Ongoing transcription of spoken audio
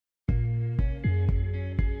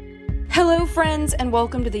Hello, friends, and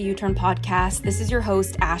welcome to the U-Turn podcast. This is your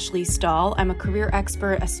host, Ashley Stahl. I'm a career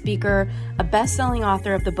expert, a speaker, a best-selling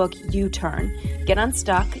author of the book U-Turn. Get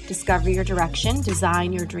unstuck, discover your direction,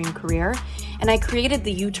 design your dream career. And I created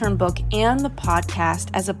the U-Turn book and the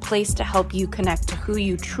podcast as a place to help you connect to who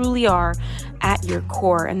you truly are at your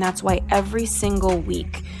core. And that's why every single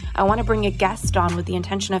week, I want to bring a guest on with the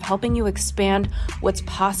intention of helping you expand what's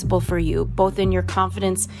possible for you, both in your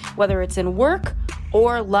confidence, whether it's in work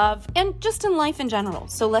or love, and just in life in general.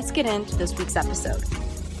 So let's get into this week's episode.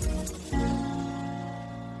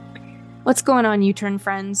 What's going on, U-Turn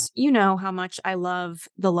friends? You know how much I love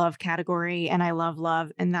the love category, and I love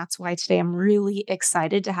love, and that's why today I'm really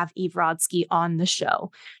excited to have Eve Rodsky on the show.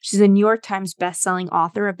 She's a New York Times bestselling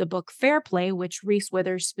author of the book Fair Play, which Reese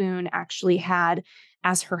Witherspoon actually had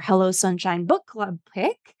as her Hello Sunshine book club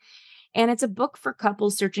pick. And it's a book for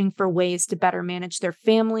couples searching for ways to better manage their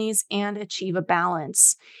families and achieve a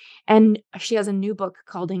balance. And she has a new book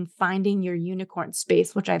called Finding Your Unicorn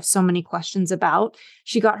Space, which I have so many questions about.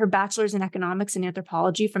 She got her bachelor's in economics and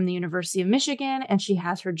anthropology from the University of Michigan, and she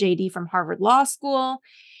has her JD from Harvard Law School,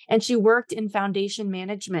 and she worked in foundation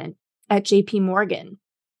management at JP Morgan.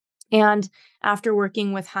 And after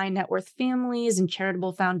working with high net worth families and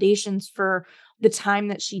charitable foundations for the time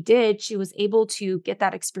that she did, she was able to get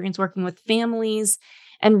that experience working with families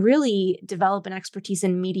and really develop an expertise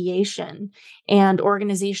in mediation and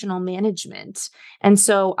organizational management. And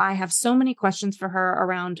so I have so many questions for her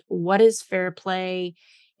around what is fair play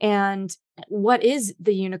and what is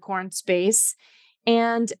the unicorn space,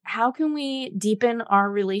 and how can we deepen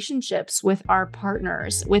our relationships with our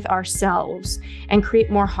partners, with ourselves, and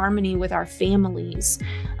create more harmony with our families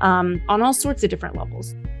on all sorts of different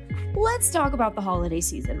levels. Let's talk about the holiday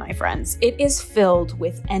season, my friends. It is filled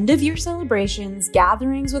with end-of-year celebrations,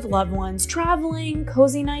 gatherings with loved ones, traveling,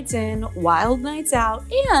 cozy nights in, wild nights out,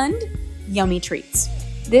 and yummy treats.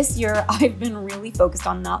 This year, I've been really focused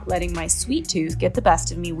on not letting my sweet tooth get the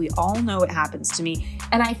best of me. We all know it happens to me.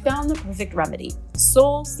 And I found the perfect remedy,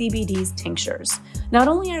 Soul CBD's tinctures. Not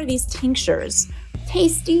only are these tinctures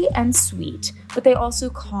tasty and sweet, but they also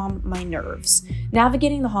calm my nerves.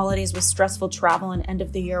 Navigating the holidays with stressful travel and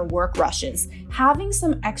end-of-the-year work rushes, having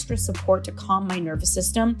some extra support to calm my nervous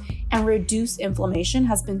system and reduce inflammation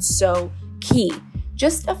has been so key.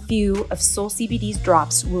 Just a few of Soul CBD's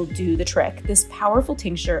drops will do the trick. This powerful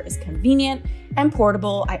tincture is convenient and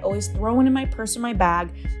portable. I always throw it in my purse or my bag,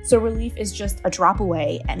 so relief is just a drop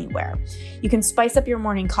away anywhere. You can spice up your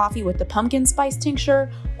morning coffee with the pumpkin spice tincture,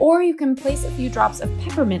 or you can place a few drops of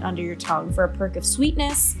peppermint under your tongue for a perk of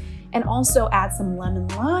sweetness, and also add some lemon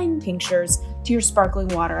lime tinctures to your sparkling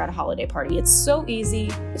water at a holiday party. It's so easy,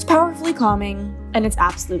 it's powerfully calming, and it's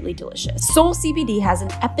absolutely delicious. Soul CBD has an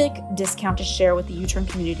epic discount to share with the U-Turn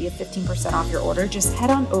community of 15% off your order. Just head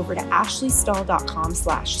on over to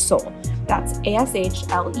ashleystahl.com/soul. That's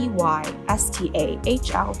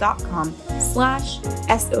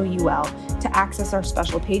ASHLEYSTAHL.com/SOUL to access our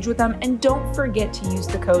special page with them. And don't forget to use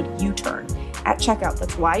the code U-Turn at checkout.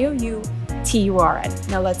 That's YOUTURN.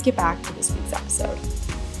 Now let's get back to this week's episode.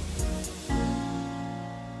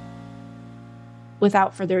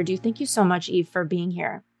 Without further ado, thank you so much, Eve, for being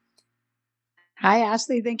here. Hi,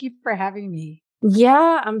 Ashley. Thank you for having me.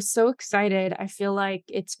 Yeah, I'm so excited. I feel like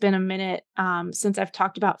it's been a minute since I've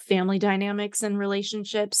talked about family dynamics and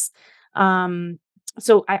relationships.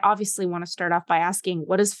 So I obviously want to start off by asking,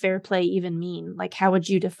 what does fair play even mean? Like, how would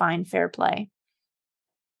you define fair play?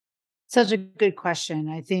 Such a good question.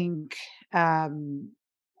 I think the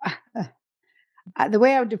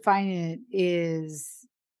way I would define it is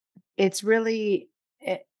it's really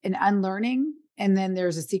an unlearning, and then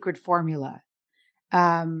there's a secret formula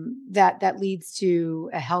that leads to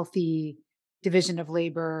a healthy division of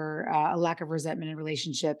labor, a lack of resentment in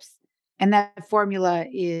relationships. And that formula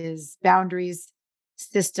is boundaries,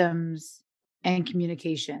 systems, and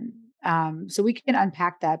communication. So we can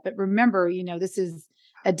unpack that. But remember, this is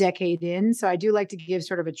a decade in. So I do like to give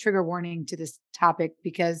sort of a trigger warning to this topic,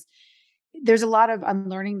 because there's a lot of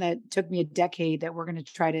unlearning that took me a decade that we're going to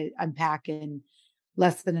try to unpack in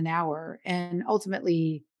less than an hour. And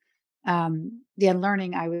ultimately, the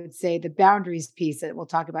unlearning, I would say the boundaries piece that we'll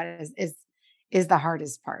talk about is the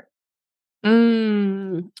hardest part.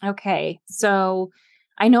 Okay. So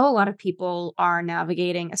I know a lot of people are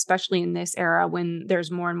navigating, especially in this era when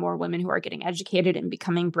there's more and more women who are getting educated and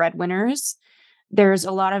becoming breadwinners. There's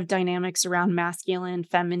a lot of dynamics around masculine,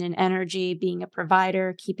 feminine energy, being a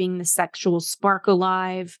provider, keeping the sexual spark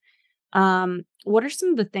alive. What are some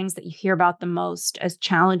of the things that you hear about the most as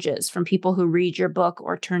challenges from people who read your book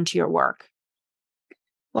or turn to your work?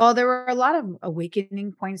 Well, there were a lot of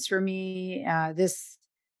awakening points for me. This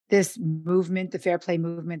this movement, the fair play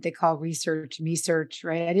movement they call research, me search,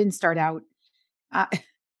 right? I didn't start out uh,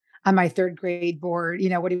 on my third grade board.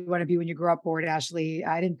 What do you want to be when you grow up board, Ashley?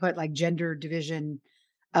 I didn't put like gender division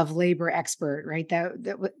of labor expert, right?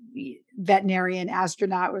 Veterinarian,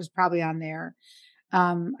 astronaut was probably on there.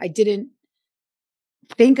 I didn't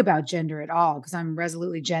think about gender at all because I'm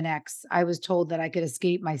resolutely Gen X. I was told that I could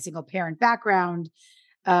escape my single parent background,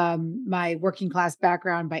 my working class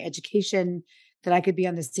background by education, that I could be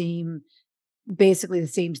on basically the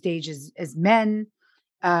same stage as men.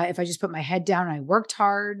 If I just put my head down and I worked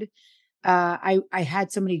hard. I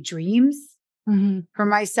had so many dreams Mhm. for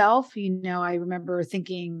myself. I remember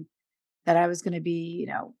thinking that I was going to be,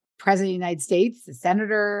 president of the United States, a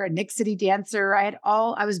senator, a Nick City dancer.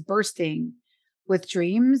 I was bursting with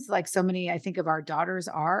dreams like so many, I think, of our daughters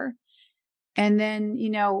are. And then,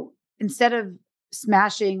 instead of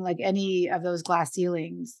smashing like any of those glass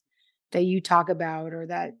ceilings that you talk about, or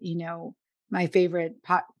that, my favorite,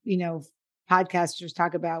 podcasters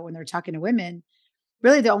talk about when they're talking to women,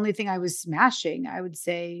 really the only thing I was smashing, I would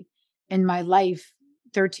say, in my life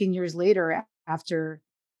 13 years later, after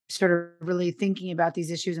sort of really thinking about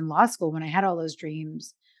these issues in law school when I had all those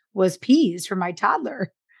dreams, was peas for my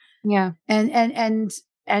toddler Yeah. and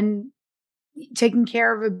taking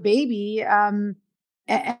care of a baby.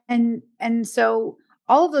 And so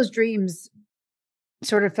all of those dreams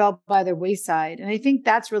sort of fell by the wayside. And I think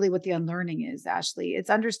that's really what the unlearning is, Ashley. It's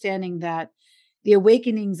understanding that the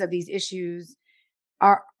awakenings of these issues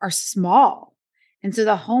are small. And so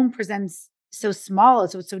the home presents so small,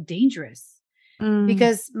 so it's so dangerous. Mm.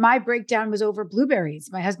 Because my breakdown was over blueberries.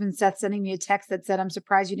 My husband Seth sending me a text that said, "I'm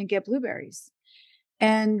surprised you didn't get blueberries."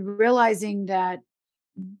 And realizing that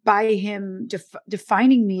by him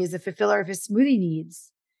defining me as a fulfiller of his smoothie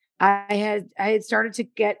needs, I had started to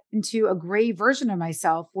get into a gray version of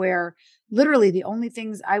myself where literally the only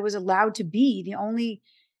things I was allowed to be, the only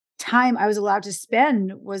time I was allowed to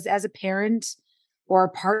spend was as a parent or a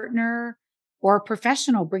partner or a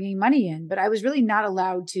professional bringing money in. But I was really not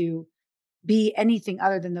allowed to be anything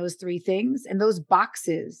other than those three things. And those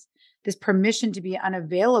boxes, this permission to be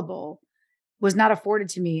unavailable, was not afforded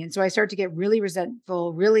to me. And so I started to get really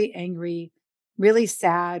resentful, really angry, really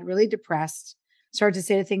sad, really depressed. Started to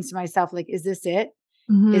say things to myself like, is this it?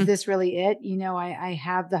 Is Mhm. this really it? I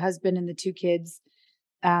have the husband and the two kids.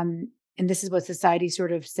 And this is what society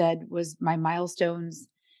sort of said was my milestones.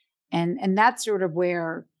 And that's sort of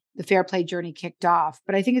where the fair play journey kicked off.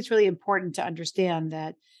 But I think it's really important to understand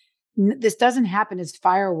that this doesn't happen as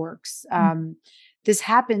fireworks. This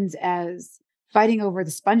happens as fighting over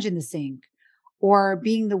the sponge in the sink, or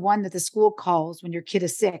being the one that the school calls when your kid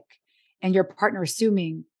is sick and your partner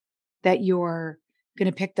assuming that you're going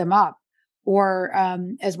to pick them up. Or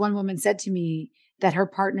as one woman said to me, that her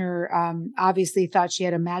partner obviously thought she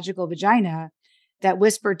had a magical vagina that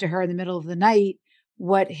whispered to her in the middle of the night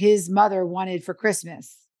what his mother wanted for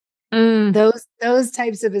Christmas. Mm. Those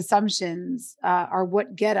types of assumptions are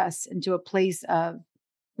what get us into a place of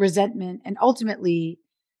resentment, and ultimately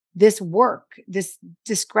this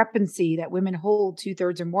discrepancy that women hold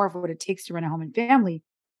 2/3 or more of what it takes to run a home and family.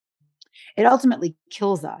 It ultimately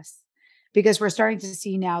kills us because we're starting to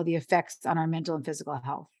see now the effects on our mental and physical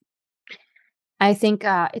health. I think,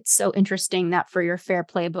 it's so interesting that for your Fair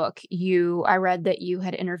Play book, I read that you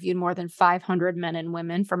had interviewed more than 500 men and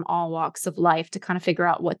women from all walks of life to kind of figure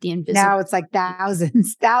out what the Now invisible. it's like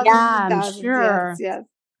thousands, Yeah, thousands and I'm thousands. Yes, sure. yes.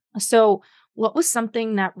 So, what was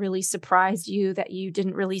something that really surprised you that you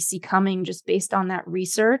didn't really see coming just based on that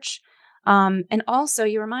research? And also,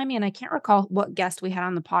 you remind me, and I can't recall what guest we had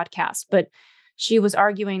on the podcast, but she was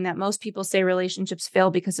arguing that most people say relationships fail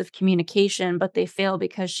because of communication, but they fail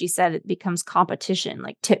because she said it becomes competition,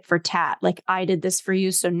 like tit for tat. Like, I did this for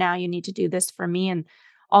you, so now you need to do this for me, and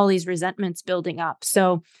all these resentments building up.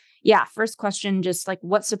 So, yeah, first question, just like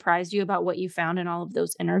what surprised you about what you found in all of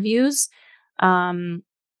those interviews? Um,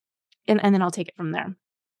 and then I'll take it from there.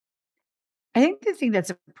 I think the thing that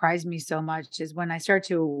surprised me so much is when I start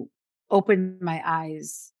to open my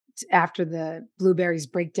eyes after the blueberries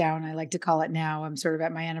breakdown, I like to call it now. I'm sort of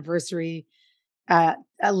at my anniversary,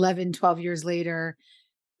 11, 12 years later.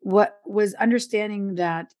 What was understanding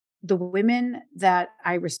that the women that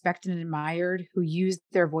I respected and admired who used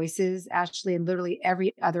their voices, Ashley, in literally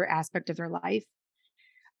every other aspect of their life,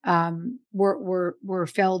 were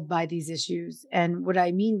felled by these issues. And what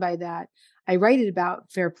I mean by that, I write it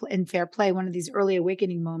about fair play. One of these early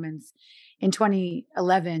awakening moments in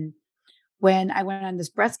 2011, when I went on this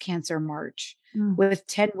breast cancer march Mm. with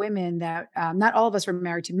 10 women that not all of us were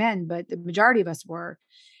married to men, but the majority of us were.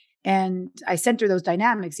 And I center those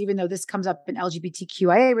dynamics, even though this comes up in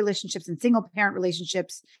LGBTQIA relationships and single parent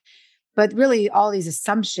relationships. But really, all these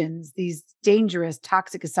assumptions, these dangerous,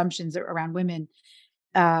 toxic assumptions around women,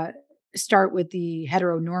 uh, start with the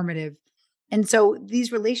heteronormative. And so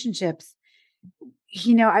these relationships,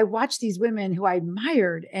 I watched these women who I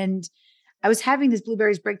admired, and I was having this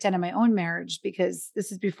blueberries breakdown in my own marriage, because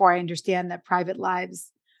this is before I understand that private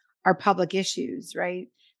lives are public issues, right?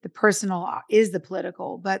 The personal is the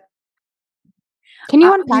political, but Can you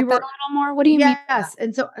we unpack that a were, little more? What do you mean by that? yes.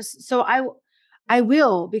 And so I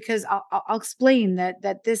will, because I'll explain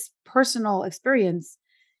that this personal experience,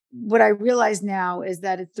 what I realize now is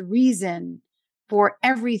that it's the reason for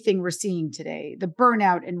everything we're seeing today, the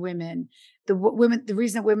burnout in women, women, the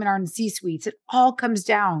reason that women are in C-suites. It all comes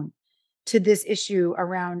down to this issue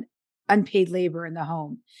around unpaid labor in the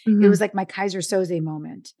home. It Mhm. was like my Kaiser Soze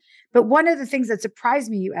moment. But one of the things that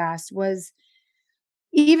surprised me, you asked, was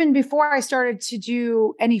even before I started to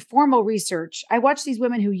do any formal research, I watched these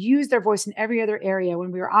women who used their voice in every other area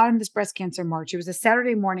when we were on this breast cancer march. It was a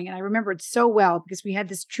Saturday morning, and I remember it so well because we had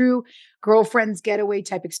this true girlfriend's getaway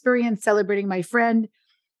type experience celebrating my friend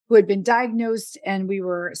who had been diagnosed, and we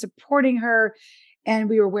were supporting her, and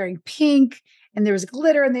we were wearing pink, and there was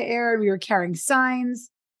glitter in the air, and we were carrying signs.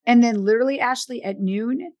 And then literally, Ashley, at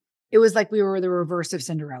noon, it was like we were the reverse of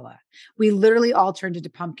Cinderella. We literally all turned into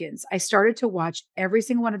pumpkins. I started to watch every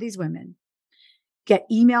single one of these women get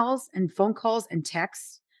emails and phone calls and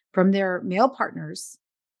texts from their male partners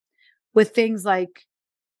with things like,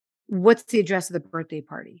 "What's the address of the birthday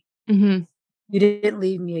party? Mhm. You didn't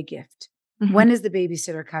leave me a gift. Mhm. When is the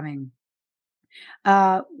babysitter coming?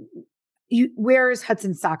 Uh, where is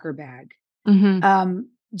Hudson's soccer bag? Mhm.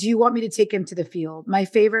 Do you want me to take him to the field?" My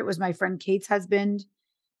favorite was my friend Kate's husband,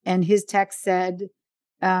 and his text said,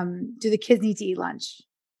 "Do the kids need to eat lunch?"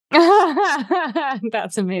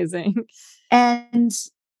 That's amazing. And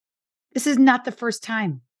this is not the first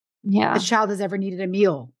time a Yeah. child has ever needed a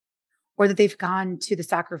meal or that they've gone to the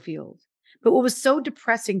soccer field. But what was so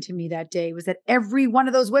depressing to me that day was that every one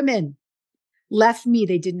of those women left me.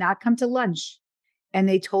 They did not come to lunch, and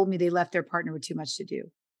they told me they left their partner with too much to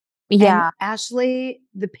do. And Yeah. Ashley,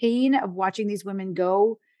 the pain of watching these women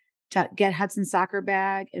go to get Hudson's soccer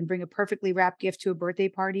bag and bring a perfectly wrapped gift to a birthday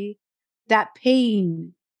party, that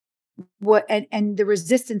pain, and the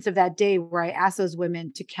resistance of that day where I asked those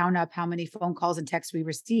women to count up how many phone calls and texts we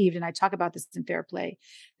received. And I talk about this in Fair Play,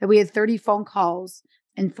 that we had 30 phone calls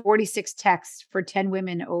and 46 texts for 10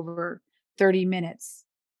 women over 30 minutes.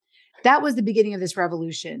 That was the beginning of this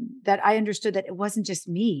revolution, that I understood that it wasn't just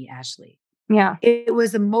me, Ashley. Yeah. It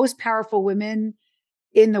was the most powerful women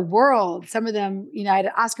in the world. Some of them, I had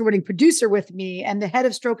an Oscar winning producer with me and the head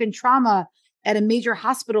of stroke and trauma at a major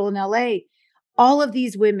hospital in LA. All of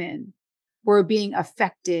these women were being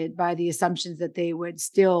affected by the assumptions that they would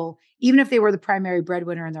still, even if they were the primary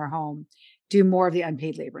breadwinner in their home, do more of the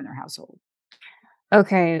unpaid labor in their household.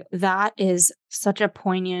 Okay, that is such a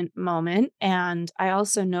poignant moment. And I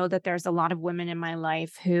also know that there's a lot of women in my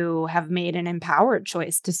life who have made an empowered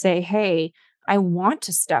choice to say, hey, I want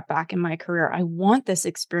to step back in my career. I want this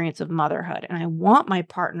experience of motherhood, and I want my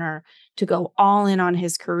partner to go all in on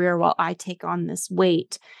his career while I take on this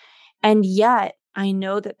weight. And yet, I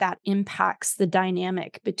know that that impacts the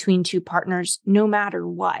dynamic between two partners no matter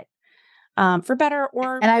what, for better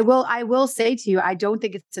or And I will say to you, I don't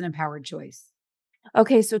think it's an empowered choice.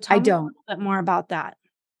 okay. So I tell me a don't. little bit more about that.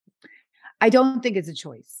 I don't think it's a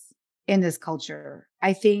choice in this culture.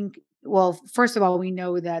 I think, well, first of all, we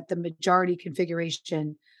know that the majority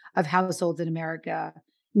configuration of households in America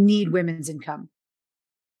need women's income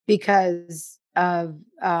because of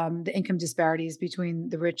the income disparities between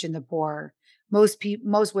the rich and the poor.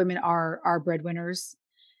 Most women are breadwinners.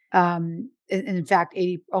 And in fact,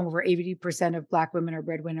 over 80% of Black women are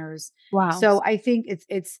breadwinners. Wow. So I think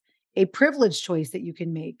it's a privileged choice that you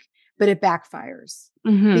can make, but it backfires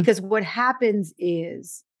Mhm. because what happens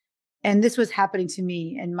is, and this was happening to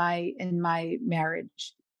me in my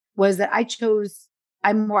marriage, was that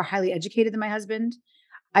I'm more highly educated than my husband.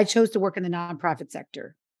 I chose to work in the nonprofit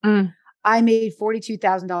sector. Mm, I made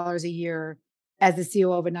 $42,000 a year as the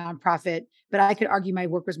CEO of a nonprofit, but I could argue my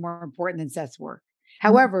work was more important than Seth's work. mhm.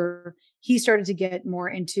 However, he started to get more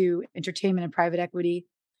into entertainment and private equity,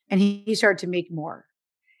 and he started to make more.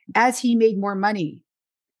 As he made more money,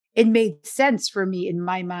 it made sense for me in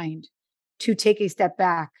my mind to take a step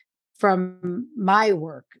back from my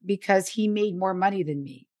work because he made more money than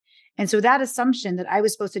me. And so that assumption that I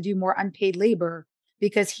was supposed to do more unpaid labor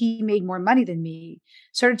because he made more money than me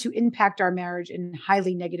started to impact our marriage in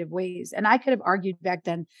highly negative ways. And I could have argued back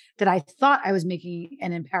then that I thought I was making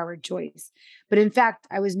an empowered choice. But in fact,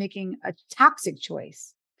 I was making a toxic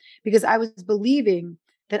choice because I was believing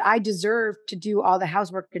that I deserved to do all the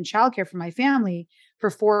housework and childcare for my family for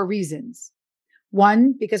four reasons.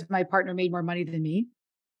 One, because my partner made more money than me.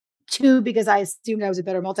 Two, because I assumed I was a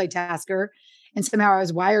better multitasker and somehow I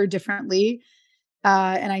was wired differently.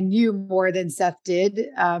 And I knew more than Seth did.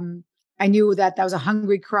 I knew that that was a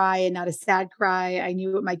hungry cry and not a sad cry. I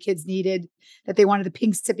knew what my kids needed, that they wanted the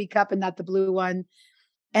pink sippy cup and not the blue one.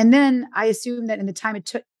 And then I assumed that in the time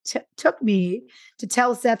it took me to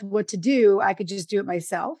tell Seth what to do, I could just do it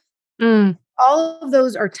myself. Mm. All of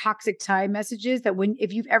those are toxic time messages that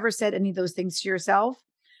if you've ever said any of those things to yourself,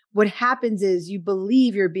 what happens is you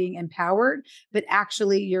believe you're being empowered, but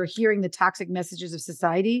actually you're hearing the toxic messages of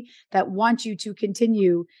society that want you to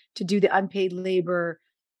continue to do the unpaid labor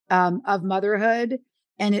of motherhood.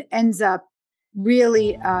 And it ends up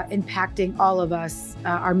really impacting all of us,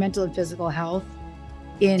 our mental and physical health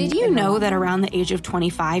Did in you the know long that run. around the age of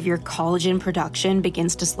 25, your collagen production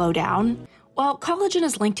begins to slow down? While collagen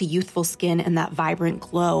is linked to youthful skin and that vibrant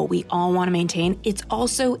glow we all want to maintain, it's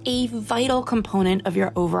also a vital component of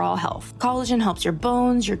your overall health. Collagen helps your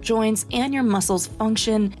bones, your joints, and your muscles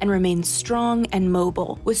function and remain strong and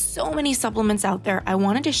mobile. With so many supplements out there, I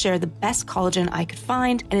wanted to share the best collagen I could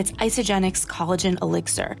find, and it's Isagenix Collagen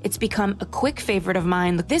Elixir. It's become a quick favorite of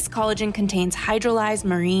mine. This collagen contains hydrolyzed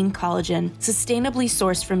marine collagen, sustainably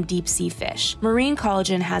sourced from deep sea fish. Marine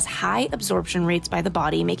collagen has high absorption rates by the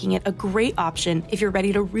body, making it a great option if you're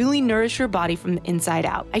ready to really nourish your body from the inside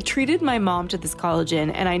out. I treated my mom to this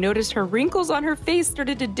collagen and I noticed her wrinkles on her face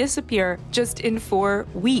started to disappear just in 4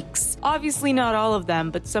 weeks. Obviously not all of them,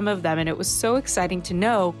 but some of them, and it was so exciting to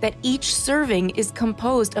know that each serving is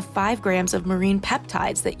composed of 5 grams of marine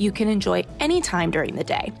peptides that you can enjoy anytime during the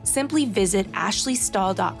day. Simply visit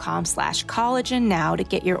ashleystahl.com/collagen now to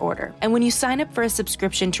get your order. And when you sign up for a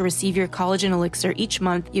subscription to receive your collagen elixir each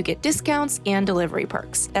month, you get discounts and delivery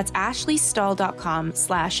perks. That's ashleystahl.com/COLLAGEN.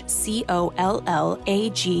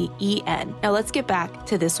 Now let's get back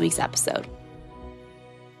to this week's episode.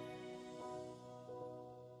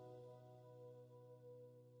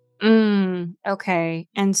 Okay.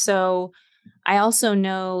 And so I also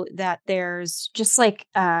know that there's just like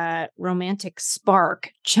a romantic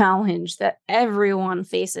spark challenge that everyone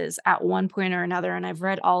faces at one point or another. And I've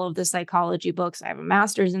read all of the psychology books. I have a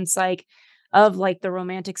master's in psych of like the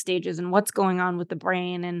romantic stages and what's going on with the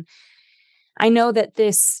brain. And I know that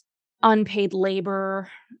this unpaid labor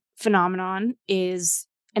phenomenon is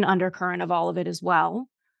an undercurrent of all of it as well.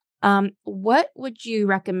 What would you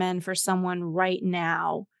recommend for someone right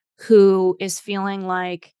now who is feeling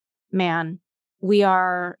like, man, we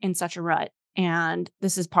are in such a rut and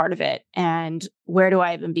this is part of it? And where do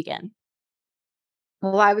I even begin?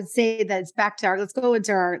 Well, I would say that it's back to let's go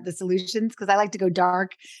into the solutions because I like to go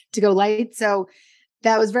dark to go light. So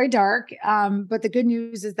that was very dark. But the good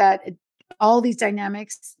news is that all these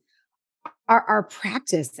dynamics are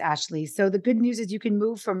practice, Ashley. So the good news is you can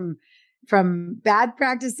move from bad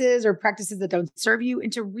practices or practices that don't serve you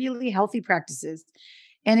into really healthy practices.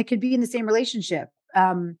 And it could be in the same relationship.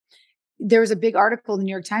 There was a big article in the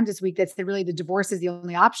New York Times this week that said really the divorce is the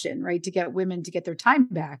only option, right, to get women to get their time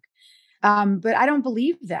back. But I don't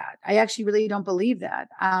believe that. I actually really don't believe that.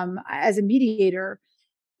 As a mediator,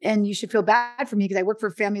 and you should feel bad for me because I work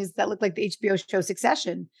for families that look like the HBO show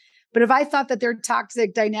Succession. But if I thought that their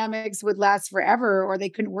toxic dynamics would last forever or they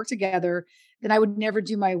couldn't work together, then I would never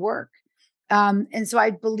do my work. And so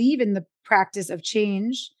I believe in the practice of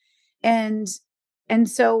change. And and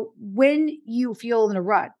so when you feel in a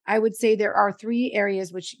rut, I would say there are 3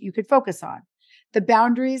 areas which you could focus on: the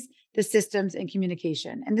boundaries, the systems, and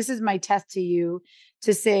communication. And this is my test to you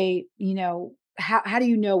to say, how do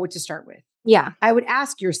you know what to start with? Yeah. I would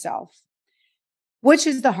ask yourself, which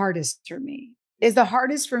is the hardest for me? Is the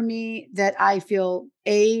hardest for me that I feel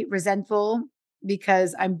resentful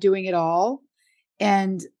because I'm doing it all?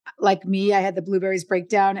 And like me, I had the blueberries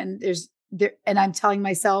breakdown and and I'm telling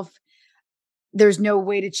myself there's no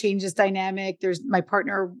way to change this dynamic. My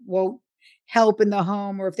partner won't help in the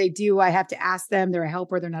home, or if they do, I have to ask them. They're a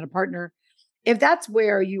helper, they're not a partner. If that's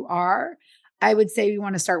where you are, I would say we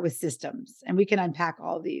want to start with systems and we can unpack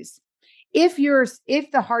all of these. If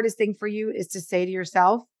the hardest thing for you is to say to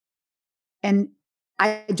yourself, and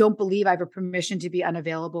I don't believe I have a permission to be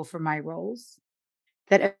unavailable for my roles,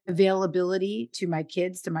 that availability to my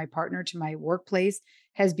kids, to my partner, to my workplace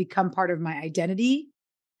has become part of my identity,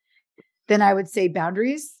 then I would say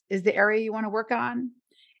boundaries is the area you want to work on.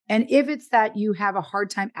 And if it's that you have a hard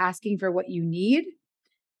time asking for what you need,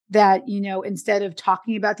 that, instead of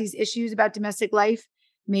talking about these issues about domestic life,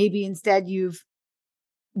 maybe instead you've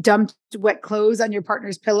dumped wet clothes on your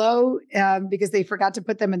partner's pillow because they forgot to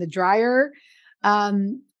put them in the dryer.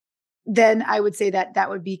 Um, then I would say that that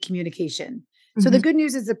would be communication. So the Mhm. good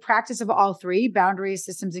news is the practice of all three: boundaries,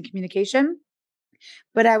 systems, and communication.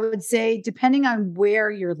 But I would say, depending on where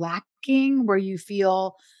you're lacking, where you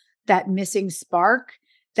feel that missing spark,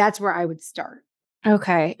 that's where I would start.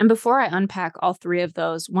 Okay. And before I unpack all three of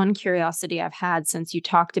those, one curiosity I've had since you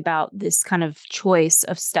talked about this kind of choice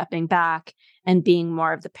of stepping back and being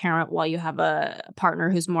more of the parent while you have a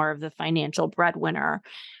partner who's more of the financial breadwinner.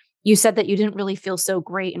 You said that you didn't really feel so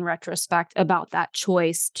great in retrospect about that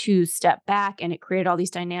choice to step back and it created all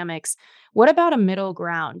these dynamics. What about a middle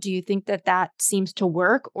ground? Do you think that that seems to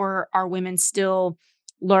work, or are women still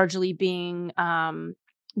largely being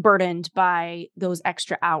burdened by those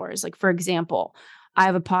extra hours? Like, for example, I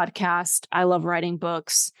have a podcast, I love writing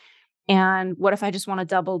books. And what if I just want to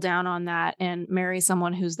double down on that and marry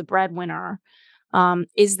someone who's the breadwinner?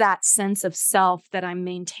 Is that sense of self that I'm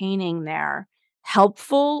maintaining there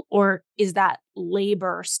helpful, or is that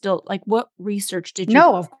labor still? Like, what research did you do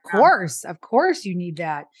No, of around? course. Of course you need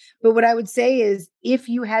that. But what I would say is, if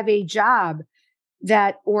you have a job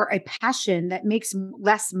that or a passion that makes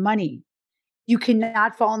less money, you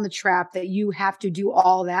cannot fall in the trap that you have to do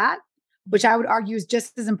all that, which I would argue is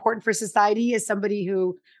just as important for society as somebody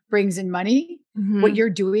who brings in money. What Mhm. you're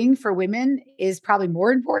doing for women is probably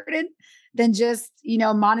more important than just,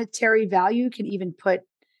 monetary value can even put,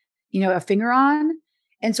 a finger on.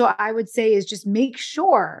 And so I would say is just make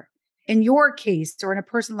sure in your case, or in a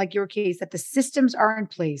person like your case, that the systems are in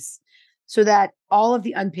place so that all of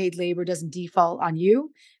the unpaid labor doesn't default on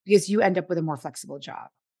you, because you end up with a more flexible job.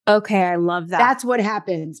 Okay, I love that. That's what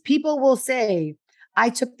happens. People will say, I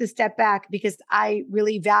took the step back because I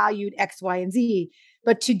really valued X, Y, and Z.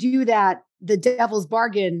 But to do that, the devil's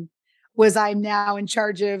bargain was I'm now in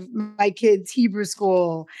charge of my kids' Hebrew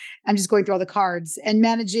school. I'm just going through all the cards and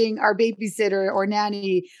managing our babysitter or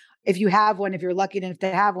nanny, if you have one, if you're lucky enough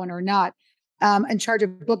to have one or not. In charge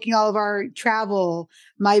of booking all of our travel,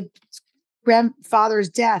 my grandfather's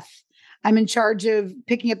death. I'm in charge of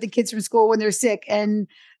picking up the kids from school when they're sick. And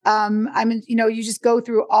you just go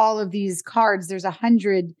through all of these cards. There's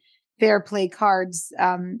 100 fair play cards.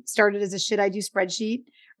 Started as a should I do spreadsheet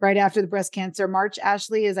right after the breast cancer march,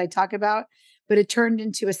 Ashley, as I talk about, but it turned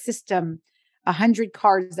into a system, 100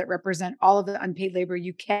 cards that represent all of the unpaid labor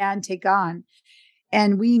you can take on.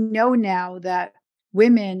 And we know now that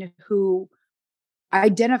women who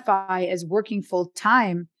identify as working full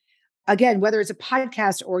time, again, whether it's a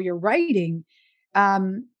podcast or you're writing,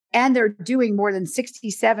 and they're doing more than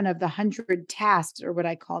 67 of the 100 tasks, or what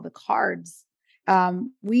I call the cards,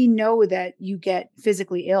 we know that you get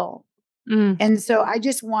physically ill. Mm, And so I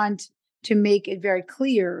just want to make it very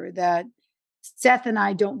clear that Seth and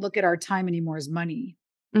I don't look at our time anymore as money.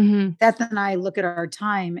 mhm, Seth and I look at our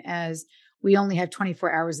time as we only have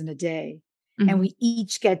 24 hours in a day, and mhm. we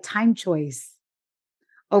each get time choice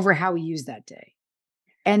over how we use that day.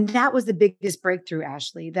 And that was the biggest breakthrough,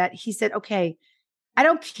 Ashley, that he said, okay, I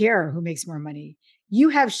don't care who makes more money. You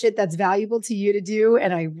have shit that's valuable to you to do,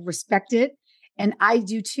 and I respect it. And I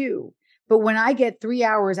do too. But when I get 3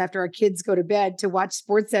 hours after our kids go to bed to watch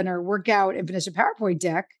Sports Center, work out, and finish a PowerPoint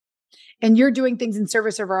deck, and you're doing things in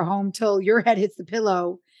service of our home till your head hits the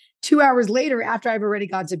pillow 2 hours later after I've already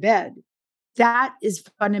gone to bed, that is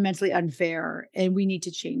fundamentally unfair. And we need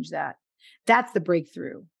to change that. That's the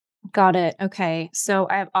breakthrough. Got it. Okay. So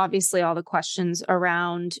I have obviously all the questions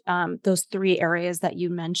around those three areas that you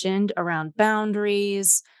mentioned around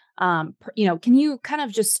boundaries. Can you kind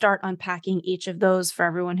of just start unpacking each of those for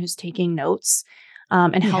everyone who's taking notes,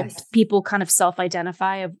 and help Yes. people kind of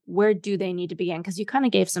self-identify of where do they need to begin? Because you kind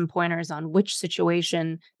of gave some pointers on which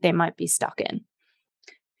situation they might be stuck in.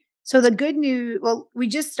 So the good news, well, we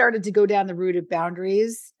just started to go down the route of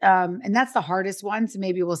boundaries, and that's the hardest one. So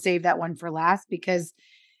maybe we'll save that one for last, because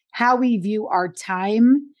how we view our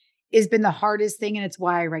time has been the hardest thing, and it's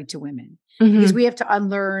why I write to women, because Hmm. we have to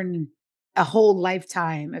unlearn a whole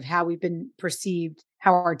lifetime of how we've been perceived,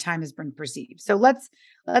 how our time has been perceived. So let's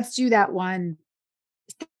do that one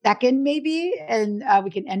second, maybe, and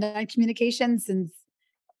we can end on communication, since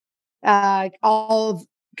all of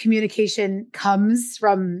communication comes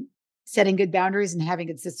from setting good boundaries and having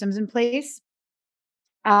good systems in place.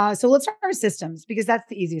 So let's start with systems, because that's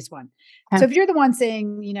the easiest one. So Okay. if you're the one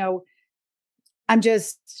saying, I'm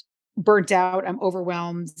just burnt out, I'm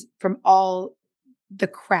overwhelmed from all the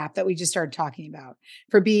crap that we just started talking about,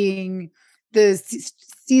 for being the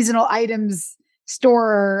seasonal items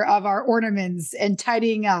store of our ornaments and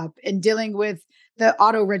tidying up and dealing with the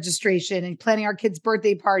auto registration and planning our kid's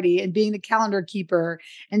birthday party and being the calendar keeper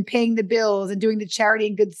and paying the bills and doing the charity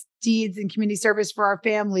and good deeds and community service for our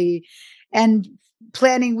family and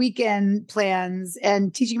planning weekend plans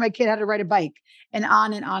and teaching my kid how to ride a bike and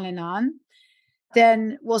on and on and on,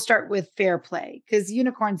 then we'll start with fair play because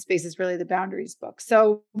unicorn space is really the boundaries book.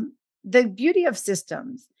 So the beauty of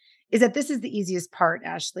systems is that this is the easiest part,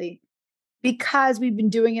 Ashley, because we've been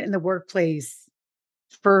doing it in the workplace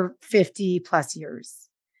for 50 plus years.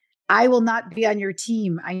 I will not be on your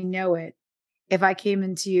team. I know it. If I came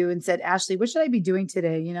into you and said, Ashley, what should I be doing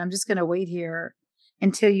today? I'm just going to wait here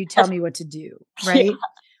until you tell me what to do. Yeah. Right.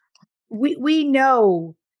 We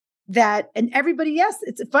know that, and everybody, yes,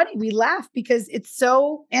 it's funny. We laugh because it's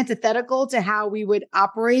so antithetical to how we would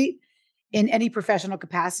operate in any professional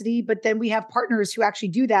capacity. But then we have partners who actually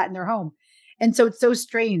do that in their home. And so it's so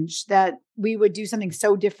strange that we would do something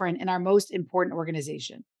so different in our most important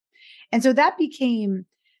organization. And so that became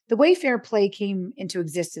the way fair play came into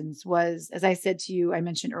existence was, as I said to you, I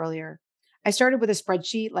mentioned earlier, I started with a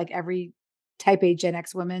spreadsheet like every type A Gen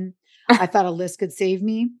X woman. I thought a list could save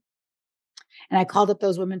me. And I called up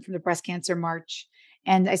those women from the breast cancer march.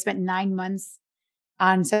 And I spent 9 months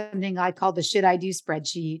on something I called the Should I Do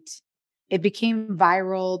spreadsheet. It became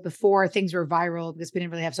viral before things were viral because we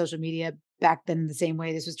didn't really have social media back then in the same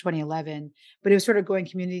way. This was 2011, but it was sort of going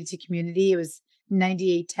community to community. It was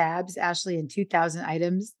 98 tabs, Ashley, and 2,000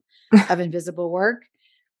 items of invisible work.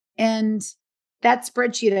 And that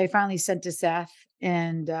spreadsheet I finally sent to Seth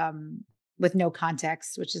and with no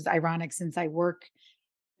context, which is ironic since I work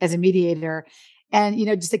as a mediator. And,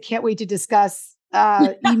 just I can't wait to discuss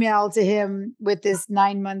email to him with this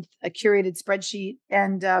 9-month curated spreadsheet.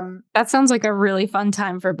 And That sounds like a really fun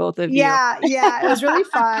time for both of you. yeah, it was really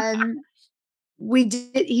fun.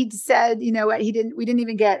 He said, we didn't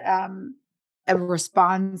even get a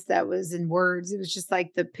response that was in words. It was just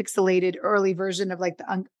like the pixelated early version of like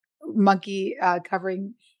the monkey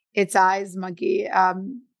covering its eyes, monkey.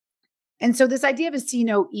 And so this idea of a see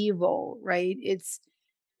no evil, right?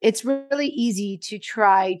 It's really easy to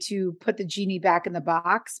try to put the genie back in the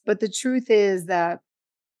box. But the truth is that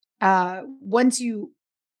once you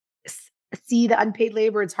see the unpaid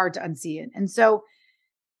labor, it's hard to unsee it. And so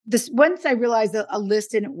once I realized that a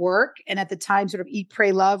list didn't work, and at the time, sort of eat,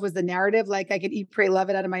 pray, love was the narrative. Like I could eat, pray, love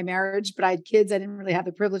it out of my marriage, but I had kids. I didn't really have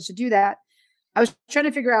the privilege to do that. I was trying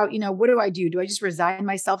to figure out, what do I do? Do I just resign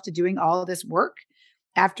myself to doing all of this work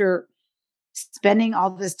after spending all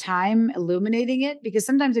this time illuminating it? Because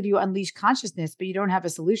sometimes if you unleash consciousness, but you don't have a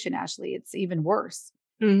solution, Ashley, it's even worse.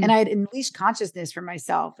 Mm. And I had unleashed consciousness for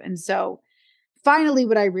myself. And so finally,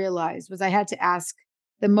 what I realized was I had to ask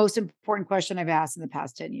the most important question I've asked in the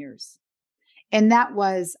past 10 years. And that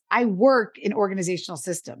was, I work in organizational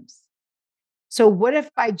systems. So what if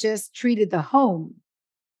I just treated the home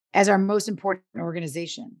as our most important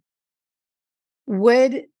organization?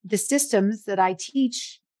 Would the systems that I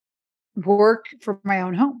teach work for my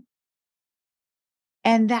own home?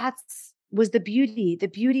 And was the beauty. The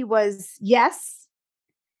beauty was yes.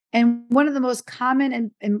 And one of the most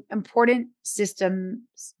common and important systems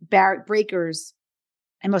breakers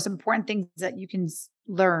and most important things that you can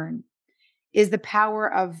learn is the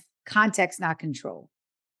power of context, not control.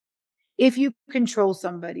 If you control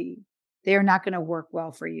somebody, they are not going to work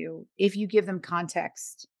well for you. If you give them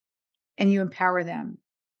context and you empower them,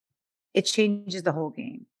 it changes the whole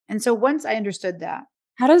game. And so once I understood that,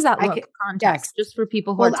 how does that look? Context, yes. just for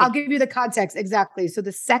people who well, I'll give you the context. Exactly. So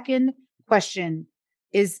the second question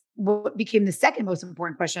is what became the second most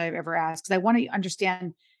important question I've ever asked, because I want to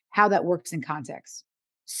understand how that works in context.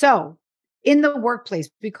 So in the workplace,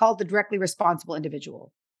 we call it the directly responsible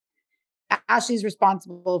individual. Ashley's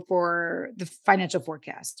responsible for the financial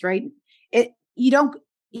forecast, right? You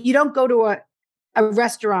don't go to a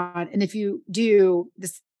restaurant, and if you do,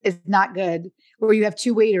 this is not good, where you have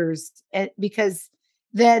two waiters, because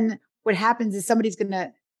then what happens is somebody's going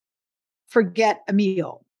to forget a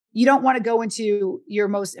meal. You don't want to go into your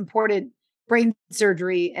most important brain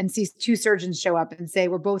surgery and see two surgeons show up and say,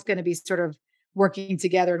 we're both going to be sort of working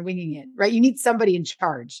together and winging it, right? You need somebody in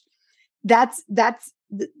charge. That's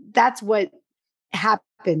what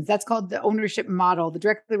happens. That's called the ownership model, the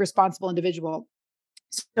directly responsible individual.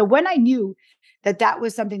 So when I knew that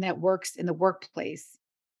was something that works in the workplace,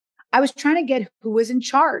 I was trying to get who was in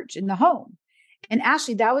charge in the home. And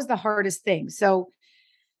Ashley, that was the hardest thing. So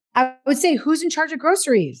I would say, who's in charge of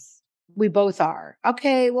groceries? We both are.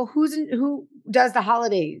 Okay, well, who does the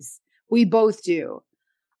holidays? We both do.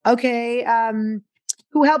 Okay,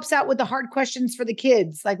 who helps out with the hard questions for the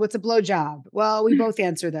kids? Like, what's a blowjob? Well, we both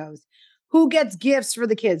answer those. Who gets gifts for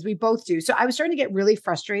the kids? We both do. So I was starting to get really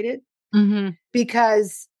frustrated Mhm.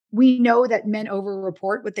 because we know that men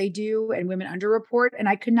overreport what they do and women underreport. And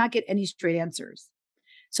I could not get any straight answers.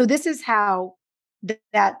 So this is how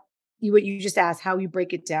that you, what you just asked, how you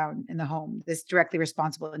break it down in the home, this directly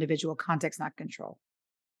responsible individual context, not control.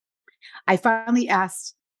 I finally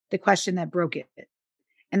asked the question that broke it.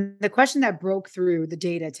 And the question that broke through the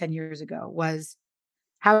data 10 years ago was,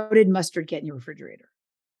 how did mustard get in your refrigerator?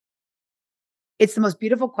 It's the most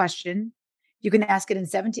beautiful question. You can ask it in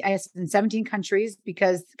 17, I asked it in 17 countries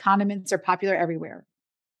because condiments are popular everywhere.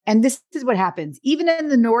 And this is what happens. Even in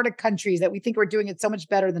the Nordic countries that we think we're doing it so much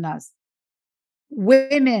better than us,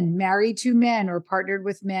 women married to men or partnered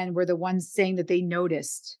with men were the ones saying that they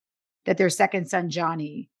noticed that their second son,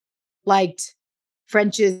 Johnny, liked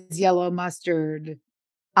French's yellow mustard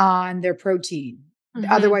on their protein. Mhm.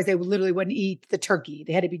 Otherwise, they literally wouldn't eat the turkey.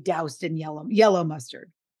 They had to be doused in yellow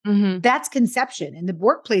mustard. Mhm. That's conception. In the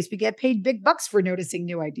workplace, we get paid big bucks for noticing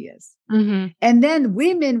new ideas. Mhm. And then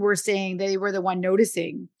women were saying they were the one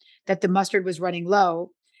noticing that the mustard was running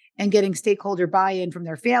low and getting stakeholder buy-in from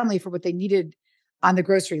their family for what they needed on the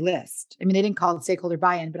grocery list. I mean, they didn't call it stakeholder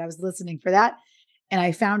buy-in, but I was listening for that. And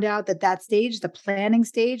I found out that that stage, the planning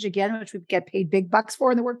stage, again, which we get paid big bucks for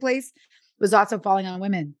in the workplace, was also falling on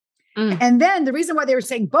women. Mm. And then the reason why they were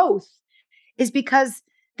saying both is because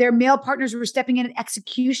their male partners were stepping in at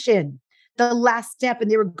execution, the last step, and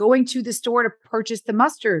they were going to the store to purchase the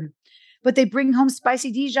mustard. But they bring home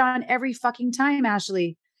spicy Dijon every fucking time,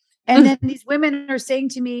 Ashley. And Mm. then these women are saying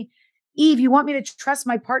to me, Eve, you want me to trust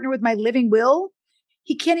my partner with my living will?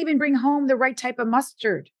 He can't even bring home the right type of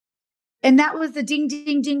mustard. And that was the ding,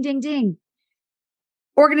 ding, ding, ding, ding.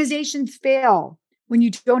 Organizations fail when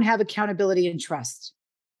you don't have accountability and trust.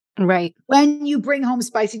 Right. When you bring home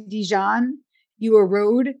spicy Dijon, you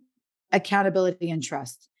erode accountability and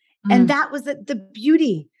trust. And Mm. that was the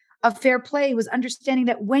beauty of fair play, was understanding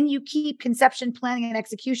that when you keep conception, planning, and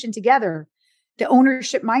execution together, the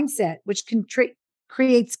ownership mindset, which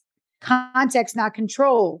creates context, not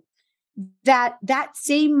control, that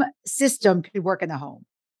same system could work in the home.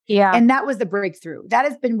 Yeah. And that was the breakthrough. That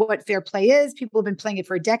has been what fair play is. People have been playing it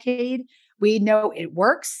for a decade. We know it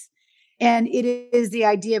works. And it is the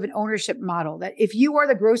idea of an ownership model that if you are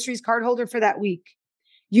the groceries card holder for that week,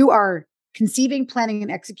 you are conceiving, planning,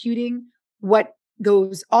 and executing what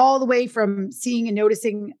goes all the way from seeing and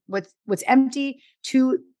noticing what's empty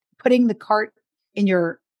to putting the cart in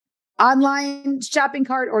your online shopping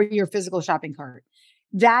cart or your physical shopping cart.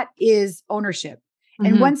 That is ownership.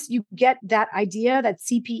 And Mhm. once you get that idea that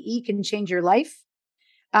CPE can change your life,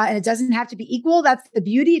 and it doesn't have to be equal. That's the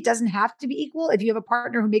beauty. It doesn't have to be equal. If you have a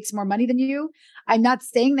partner who makes more money than you, I'm not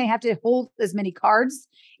saying they have to hold as many cards,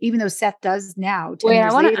 even though Seth does now, 10 Wait, I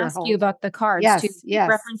years wanna later, ask you hold. about the cards too. Yes, Keep yes,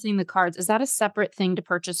 referencing the cards. Is that a separate thing to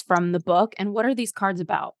purchase from the book? And what are these cards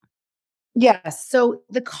about? yes. So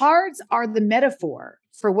the cards are the metaphor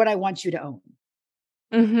for what I want you to own.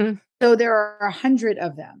 Mhm. So there are 100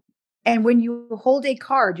 of them. And when you hold a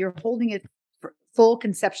card, you're holding it for full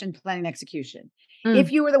conception, planning, execution. If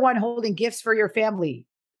Mm. you were the one holding gifts for your family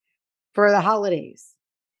for the holidays,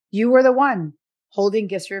 you were the one holding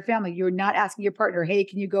gifts for your family. You're not asking your partner, "Hey,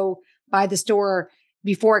 can you go by the store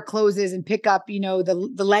before it closes and pick up, the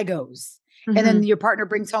Legos?" And then Mhm. your partner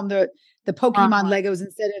brings home the Pokemon Uh-huh. Legos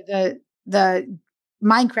instead of the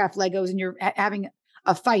Minecraft Legos, and you're having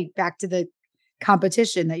a fight back to the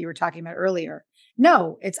competition that you were talking about earlier.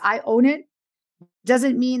 No, it's I own it.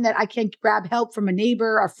 Doesn't mean that I can't grab help from a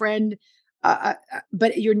neighbor, a friend,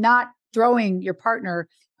 but you're not throwing your partner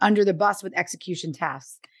under the bus with execution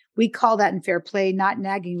tasks. We call that in fair play, not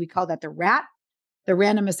nagging. We call that the rat, the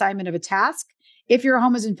random assignment of a task. If your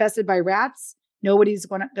home is infested by rats, nobody's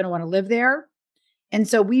going to want to live there. And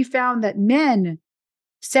so we found that men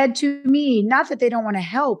said to me, not that they don't want to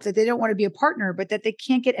help, that they don't want to be a partner, but that they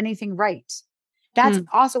can't get anything right. That's Mm.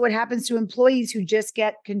 also what happens to employees who just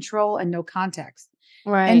get control and no context.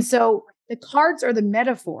 And Right. so the cards are the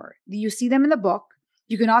metaphor. You see them in the book.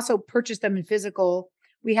 You can also purchase them in physical.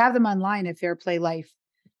 We have them online at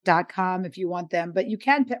fairplaylife.com if you want them, but you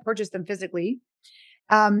can purchase them physically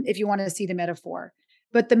if you want to see the metaphor.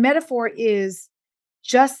 But the metaphor is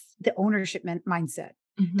just the ownership mindset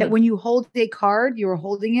that Mhm. when you hold a card, you're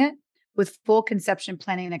holding it with full conception,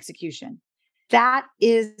 planning, and execution. That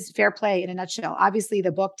is fair play in a nutshell. Obviously,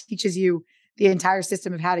 the book teaches you the entire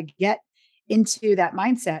system of how to get into that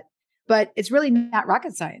mindset, but it's really not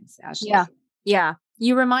rocket science, Yeah. Ashley. Yeah.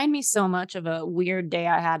 You remind me so much of a weird day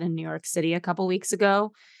I had in New York City a couple weeks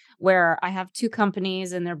ago where I have 2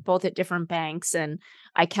 companies and they're both at different banks and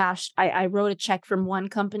I wrote a check from one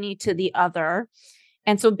company to the other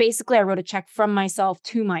And so basically I wrote a check from myself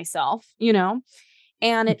to myself,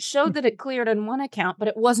 and it showed that it cleared in one account, but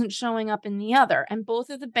it wasn't showing up in the other. And both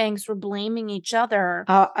of the banks were blaming each other.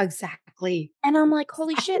 Exactly. And I'm like,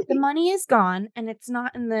 holy shit, the Exactly. money is gone and it's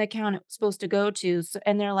not in the account it was supposed to go to. So,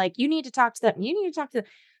 and they're like, you need to talk to them. You need to talk to them.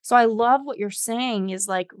 So I love what you're saying is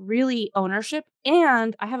like really ownership.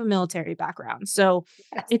 And I have a military background. So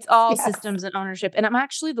Yes. it's all Yes. systems and ownership. And I'm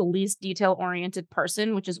actually the least detail oriented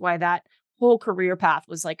person, which is why that whole career path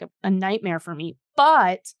was like a nightmare for me.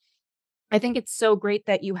 But I think it's so great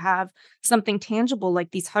that you have something tangible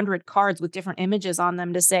like these 100 cards with different images on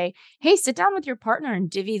them to say, hey, sit down with your partner and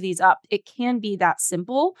divvy these up. It can be that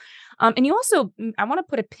simple. And you also, I want to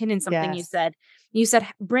put a pin in something you Yes. said. You said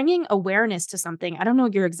bringing awareness to something. I don't know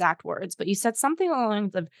your exact words, but you said something along the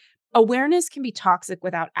lines of awareness can be toxic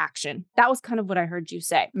without action. That was kind of what I heard you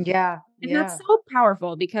say. Yeah. And that's Yeah. so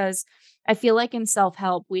powerful because I feel like in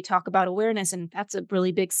self-help, we talk about awareness, and that's a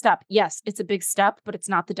really big step. Yes, it's a big step, but it's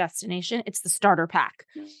not the destination. It's the starter pack.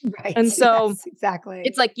 Right. And so Yes, exactly.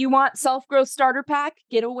 it's like you want self-growth starter pack,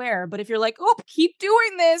 get aware. But if you're like, oh, keep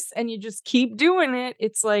doing this and you just keep doing it,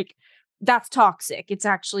 it's like that's toxic. It's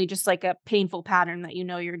actually just like a painful pattern that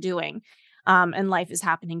you're doing. And life is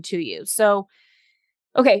happening to you. So,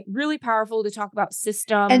 okay, really powerful to talk about And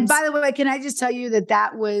systems. by the way, can I just tell you that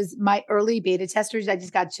that was my early beta testers? I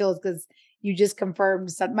just got chills because you just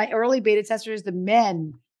confirmed some. My early beta testers, the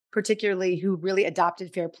men particularly who really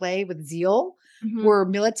adopted fair play with zeal, Mhm. were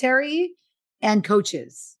military and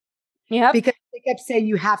coaches Yep. because they kept saying,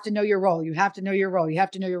 you have to know your role. You have to know your role. You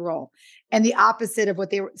have to know your role. And the opposite of what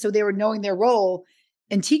they were. So they were knowing their role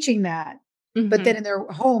and teaching that. But Mhm. then in their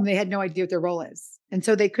home, they had no idea what their role is. And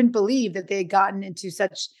so they couldn't believe that they had gotten into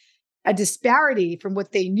such a disparity from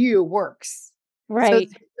what they knew works. So Right.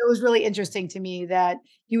 it was really interesting to me that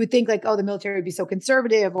you would think like, oh, the military would be so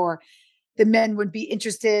conservative, or the men would be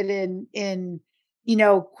interested in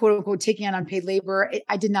quote unquote taking on unpaid labor.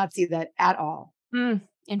 I did not see that at all.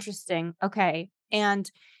 Interesting. Okay. And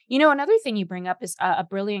another thing you bring up is a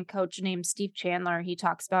brilliant coach named Steve Chandler. He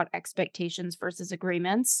talks about expectations versus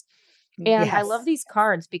agreements. And I love Yes, these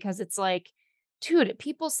cards because it's like, dude,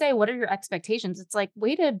 people say, what are your expectations? It's like,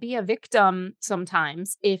 way to be a victim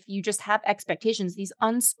sometimes if you just have expectations, these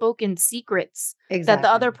unspoken secrets that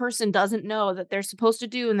the other exactly. person doesn't know that they're supposed to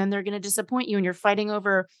do. And then they're going to disappoint you and you're fighting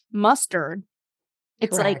over mustard.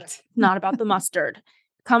 It's like, Correct. not about the mustard.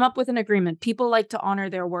 Come up with an agreement. People like to honor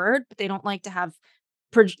their word, but they don't like to have,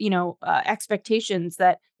 expectations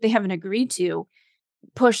that they haven't agreed to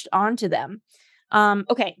pushed onto them.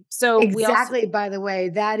 Okay, so we also. Exactly. By the way,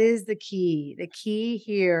 that is the key. The key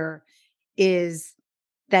here is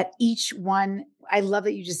that each one, I love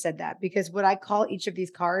that you just said that because what I call each of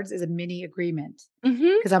these cards is a mini agreement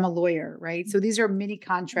Mhm. because I'm a lawyer, right? So these are mini Oh my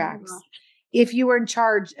contracts. gosh. If you were in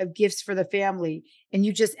charge of gifts for the family and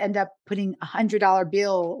you just end up putting $100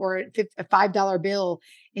 bill or a $5 bill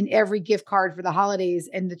in every gift card for the holidays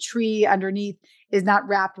and the tree underneath is not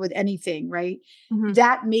wrapped with anything, right? Mhm.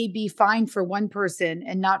 That may be fine for one person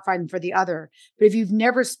and not fine for the other. But if you've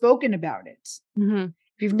never spoken about it, Mhm.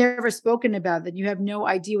 if you've never spoken about that, you have no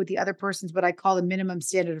idea what the other person's what I call the minimum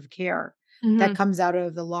standard of care that Mhm. comes out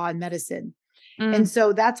of the law and medicine. And Mm.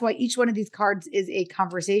 so that's why each one of these cards is a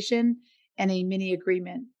conversation and a mini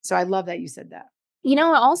agreement. So I love that you said that.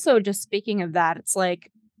 Also just speaking of that, it's like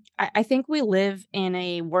I think we live in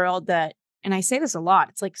a world that, and I say this a lot,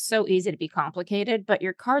 it's like so easy to be complicated, but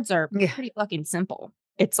your cards are Yeah. pretty fucking simple.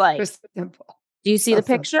 It's They're like, so simple. do you see So the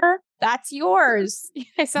simple. picture? That's yours.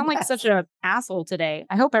 I sound like such Yes. a asshole today.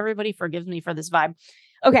 I hope everybody forgives me for this vibe.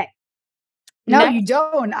 Okay, No, next. you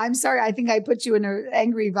don't. I'm sorry. I think I put you in an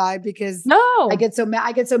angry vibe because I No. get so mad.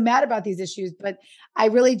 I get so mad about these issues, but I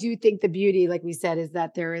really do think the beauty, like we said, is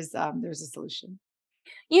that there's a solution.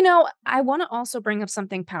 I want to also bring up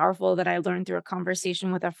something powerful that I learned through a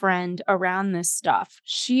conversation with a friend around this stuff.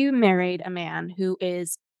 She married a man who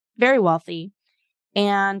is very wealthy,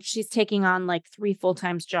 and she's taking on like three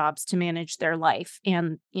full-time jobs to manage their life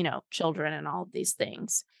and, children and all of these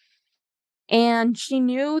things. And she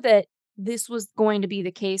knew that this was going to be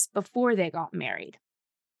the case before they got married.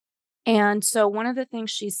 And so one of the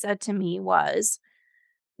things she said to me was,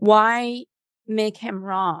 why make him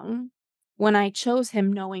wrong when I chose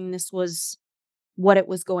him knowing this was what it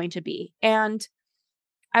was going to be? And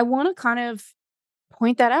I want to kind of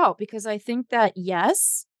point that out because I think that,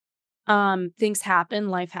 yes, things happen,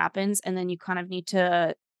 life happens, and then you kind of need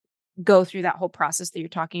to go through that whole process that you're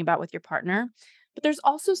talking about with your partner. But there's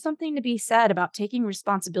also something to be said about taking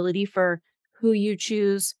responsibility for who you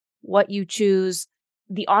choose, what you choose,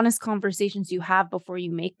 the honest conversations you have before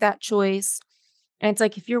you make that choice. And it's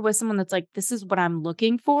like, if you're with someone that's like, "This is what I'm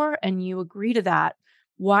looking for," and you agree to that,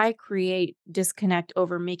 why create disconnect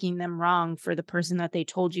over making them wrong for the person that they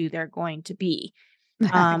told you they're going to be?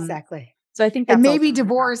 Um, Exactly. so I think And that's maybe also really powerful.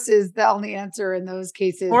 divorce is the only answer in those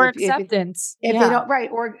cases Or acceptance. if they Yeah. don't, right,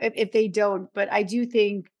 or if they don't. But I do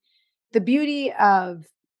think the beauty of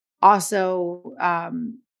also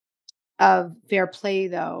of fair play,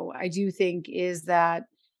 though, I do think is that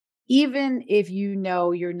even if you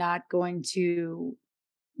know you're not going to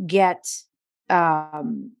get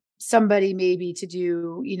somebody maybe to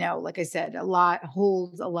do, like I said, a lot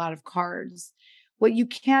holds a lot of cards. What you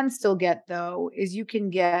can still get though is you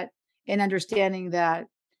can get an understanding that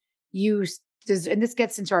and this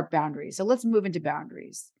gets into our boundaries. So let's move into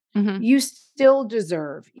boundaries. Mhm. You still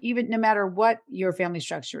deserve, even no matter what your family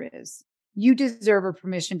structure is, you deserve a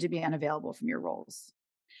permission to be unavailable from your roles.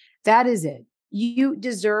 That is it. You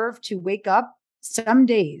deserve to wake up some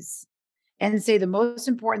days and say, the most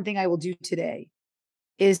important thing I will do today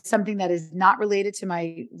is something that is not related to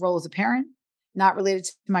my role as a parent, not related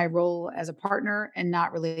to my role as a partner, and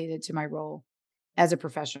not related to my role as a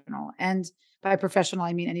professional. And by professional,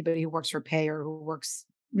 I mean anybody who works for pay or who works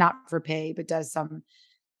not for pay, but does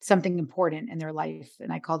something important in their life.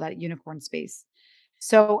 And I call that unicorn space.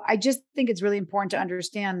 So I just think it's really important to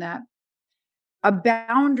understand that a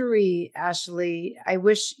boundary, Ashley, I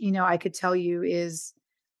wish, I could tell you is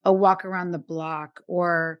a walk around the block,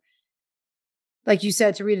 or like you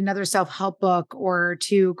said, to read another self-help book or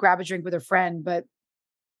to grab a drink with a friend, but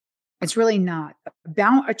it's really not.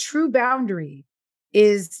 A true boundary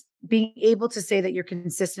is being able to say that you're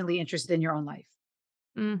consistently interested in your own life.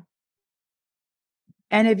 Mm,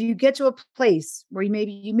 And if you get to a place where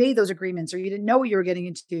you made those agreements or you didn't know what you were getting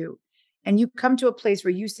into, and you come to a place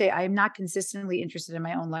where you say, I am not consistently interested in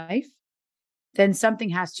my own life, then something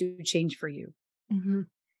has to change for you. mhm,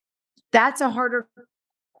 That's a harder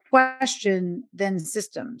question than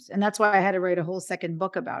systems. And that's why I had to write a whole second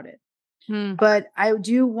book about it. mm, But I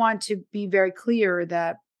do want to be very clear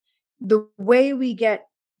that the way we get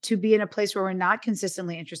to be in a place where we're not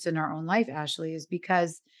consistently interested in our own life, Ashley, is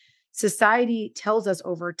because society tells us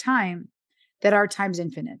over time that our time's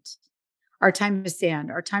infinite. Our time is sand.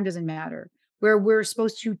 Our time doesn't matter. Where we're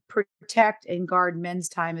supposed to protect and guard men's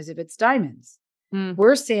time as if it's diamonds. mm,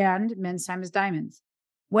 We're sand, men's time is diamonds.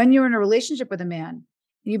 When you're in a relationship with a man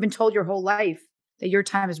and you've been told your whole life that your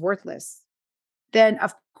time is worthless, then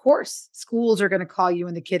of course schools are going to call you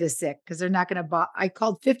when the kid is sick because they're not going to. I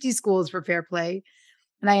called 50 schools for fair play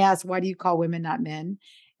and I asked, why do you call women, not men?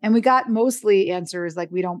 And we got mostly answers like,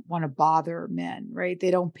 we don't want to bother men, right? They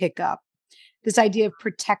don't pick up this idea of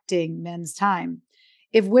protecting men's time.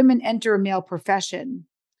 If women enter a male profession,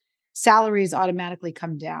 salaries automatically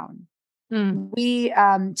come down. mm, We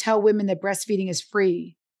tell women that breastfeeding is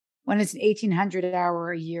free when it's an 1,800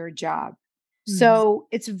 hour a year job. mhm, So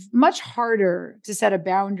it's much harder to set a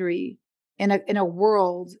boundary in a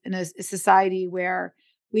world, in a society where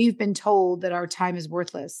we've been told that our time is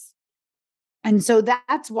worthless. And so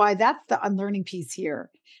that's the unlearning piece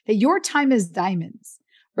here, that your time is diamonds,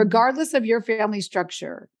 mhm, regardless of your family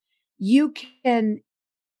structure. You can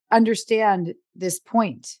understand this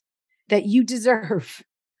point that you deserve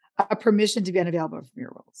a permission to be unavailable from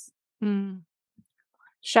your roles. mm.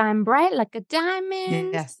 Shine bright like a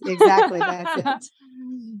diamond. Yes, exactly. That's it.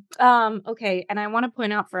 Okay, and I wanna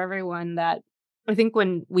point out for everyone that I think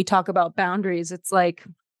when we talk about boundaries, it's, like,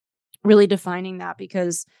 really defining that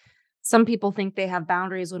because some people think they have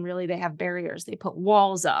boundaries when really they have barriers. They put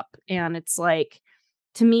walls up, and it's like,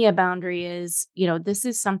 to me, a boundary is, this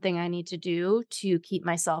is something I need to do to keep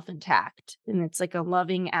myself intact, and it's like a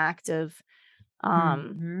loving act of,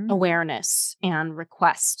 Mhm. awareness and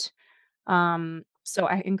request. So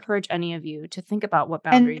I encourage any of you to think about what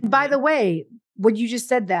And boundaries by the mean. way, what you just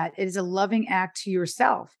said, that it is a loving act to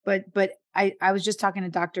yourself. But I was just talking to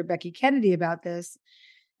Dr. Becky Kennedy about this.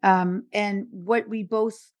 And what we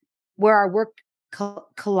both, where our work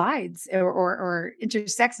collides or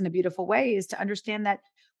intersects in a beautiful way, is to understand that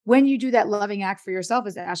when you do that loving act for yourself,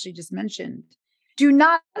 as Ashley just mentioned, do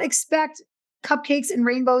not expect cupcakes and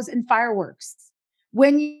rainbows and fireworks.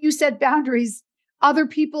 When you set boundaries, other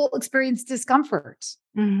people experience discomfort.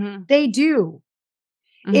 Mhm, They do.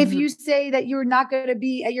 If mhm, you say that you're not going to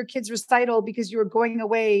be at your kid's recital because you're going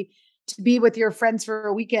away to be with your friends for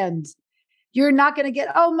a weekend, you're not going to get,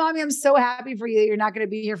 oh, mommy, I'm so happy for you that you're not going to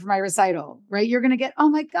be here for my recital, right? You're going to get, oh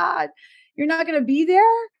my God, you're not going to be there.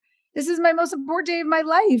 This is my most important day of my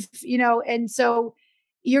life, And so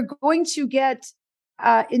you're going to get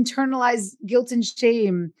internalized guilt and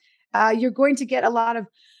shame. You're going to get a lot of,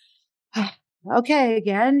 okay,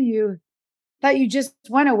 again, thought you just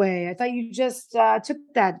went away. I thought you just took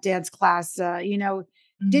that dance class.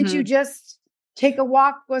 Did you Mhm. just take a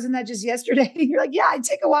walk? Wasn't that just yesterday? You're like, yeah, I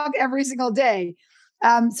take a walk every single day.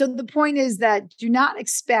 So the point is that do not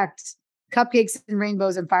expect cupcakes and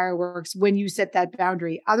rainbows and fireworks when you set that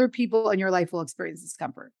boundary. Other people in your life will experience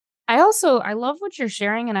discomfort. I love what you're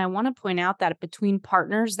sharing, and I wanna point out that between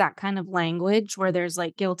partners, that kind of language where there's,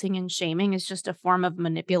 like, guilting and shaming is just a form of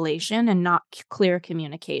manipulation and not c clear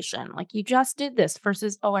communication. Like, "You just did this,"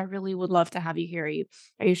 versus, "Oh, I really would love to have you here.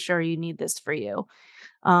 Are you sure you need this for you?"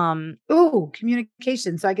 Um, Ooh,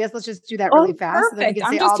 communication. So I guess let's just do that really "Oh, fast so then we perfect. can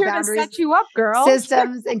I'm say just all here to boundaries, set you up, girl."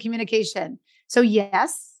 systems, and communication. So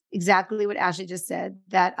yes, exactly what Ashley just said,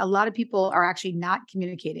 that a lot of people are actually not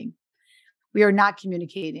communicating. We are not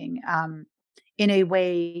communicating in a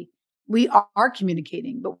way we are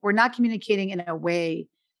communicating, but we're not communicating in a way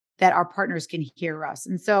that our partners can hear us.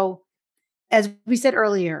 And so, as we said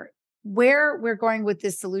earlier, where we're going with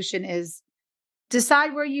this solution is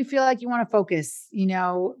decide where you feel like you want to focus.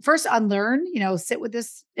 First unlearn, sit with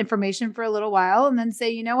this information for a little while and then say,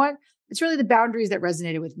 you know what? It's really the boundaries that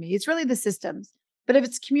resonated with me. It's really the systems. But if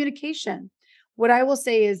it's communication, what I will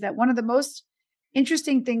say is that one of the most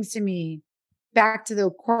interesting things to me, back to the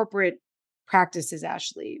corporate practices,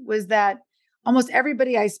 Ashley, was that almost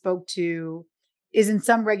everybody I spoke to is in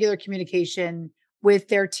some regular communication with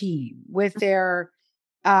their team, with their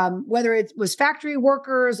whether it was factory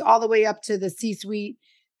workers all the way up to the C suite,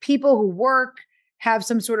 people who work have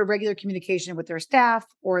some sort of regular communication with their staff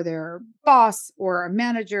or their boss or a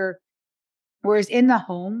manager. Whereas in the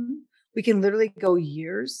home, we can literally go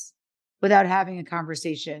years without having a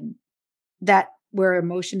conversation that where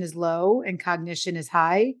emotion is low and cognition is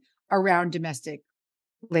high around domestic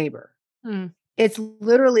labor. Mm, It's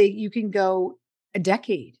literally, you can go a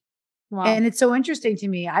decade. wow. And it's so interesting to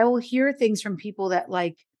me. I will hear things from people that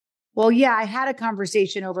like, well, yeah, I had a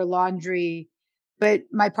conversation over laundry, but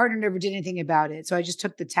my partner never did anything about it. So I just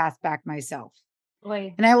took the task back myself.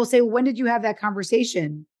 Boy. And I will say, well, when did you have that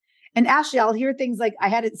conversation? And Ashley, I'll hear things like, I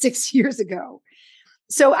had it 6 years ago.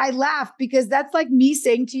 So I laugh because that's like me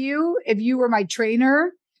saying to you, if you were my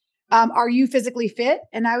trainer, are you physically fit?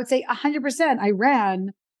 And I would say 100%. I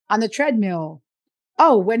ran on the treadmill.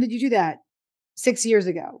 Oh, when did you do that? 6 years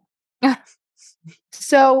ago.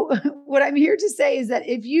 So, what I'm here to say is that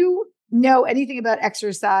if you know anything about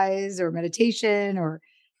exercise or meditation, or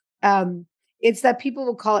um, it's that people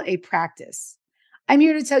will call it a practice. I'm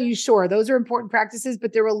here to tell you, sure, those are important practices,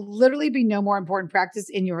 but there will literally be no more important practice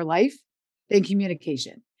in your life than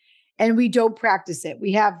communication. And we don't practice it.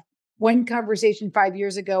 We have one conversation 5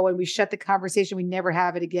 years ago and we shut the conversation, we never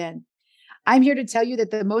have it again. I'm here to tell you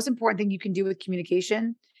that the most important thing you can do with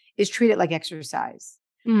communication is treat it like exercise,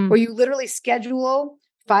 Mm, where you literally schedule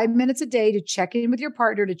 5 minutes a day to check in with your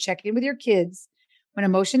partner, to check in with your kids when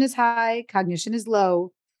emotion is high, cognition is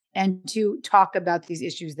low, and to talk about these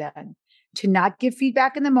issues then, to not give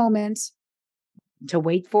feedback in the moment, to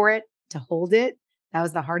wait for it, to hold it. That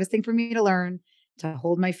was the hardest thing for me to learn, to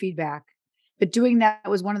hold my feedback. But doing that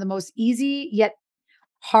was one of the most easy yet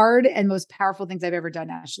hard and most powerful things I've ever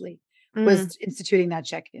done, Ashley, mm. was instituting that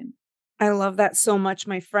check-in. I love that so much.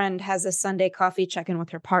 My friend has a Sunday coffee check-in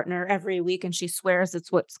with her partner every week, and she swears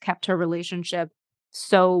it's what's kept her relationship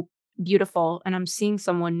so beautiful. And I'm seeing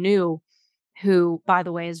someone new who, by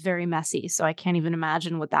the way, is very messy. So I can't even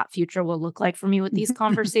imagine what that future will look like for me with these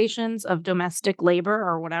conversations of domestic labor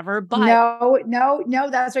or whatever. But No, no, no,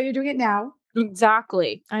 that's why you're doing it now.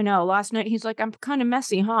 exactly. I know. Last night he's like, I'm kind of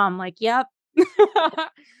messy, huh? I'm like, yep.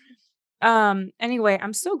 Anyway,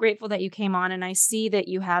 I'm so grateful that you came on, and I see that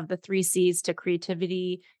you have the 3 C's to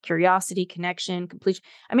creativity, curiosity, connection, completion.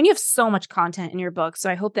 I mean, you have so much content in your book,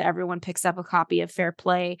 so I hope that everyone picks up a copy of Fair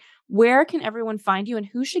Play. Where can everyone find you, and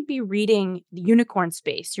who should be reading The Unicorn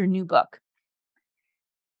Space, your new book?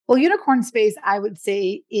 Well, unicorn space, I would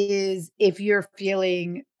say, is if you're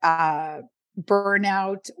feeling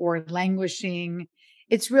burnout or languishing,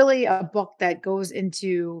 it's really a book that goes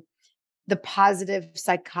into the positive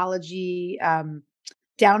psychology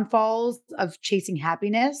downfalls of chasing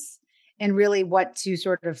happiness and really what to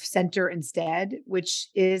sort of center instead, which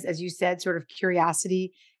is, as you said, sort of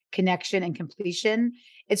curiosity, connection, and completion.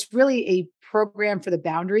 It's really a program for the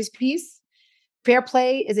boundaries piece. Fair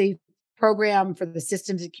play is a program for the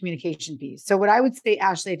systems and communication piece. So, what I would say,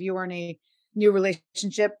 Ashley, if you were in a new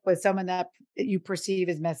relationship with someone that you perceive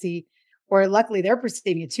as messy, or luckily they're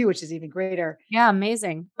perceiving it too, which is even greater, Yeah,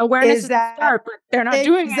 amazing. Awareness is is the that start, but they're not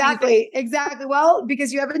doing anything. exactly, exactly. Well,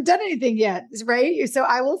 because you haven't done anything yet, right? So,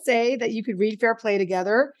 I will say that you could read Fair Play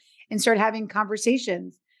together and start having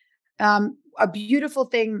conversations. A beautiful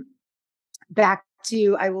thing back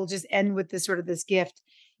to, I will just end with this sort of this gift.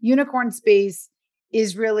 Unicorn space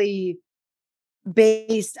is really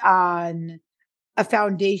based on a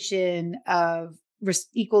foundation of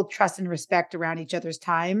equal trust and respect around each other's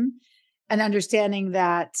time, and understanding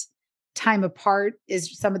that time apart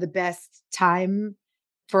is some of the best time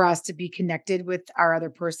for us to be connected with our other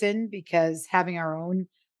person, because having our own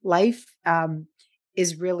life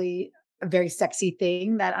is really a very sexy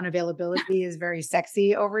thing. That unavailability is very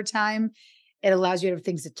sexy over time. It allows you to have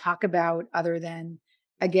things to talk about other than,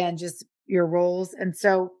 again, just your roles. And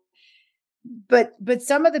so, but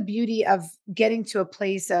some of the beauty of getting to a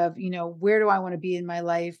place of, where do I want to be in my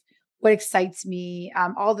life? What excites me?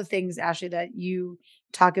 All the things, Ashley, that you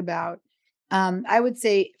talk about. I would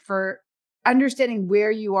say for understanding where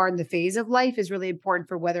you are in the phase of life is really important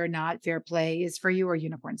for whether or not fair play is for you or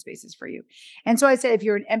unicorn space is for you. And so I said, if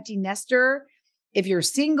you're an empty nester, if you're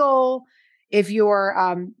single, if you're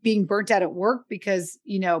being burnt out at work because,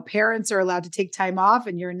 parents are allowed to take time off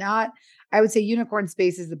and you're not, I would say unicorn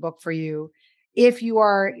space is the book for you. If you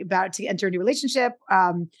are about to enter a new relationship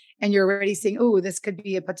and you're already saying, oh, this could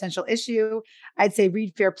be a potential issue, I'd say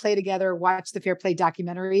read Fair Play together, watch the Fair Play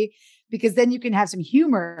documentary, because then you can have some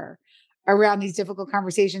humor around these difficult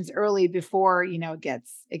conversations early before, it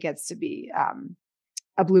gets to be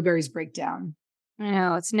a blueberries breakdown. I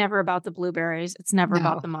know it's never about the blueberries. It's never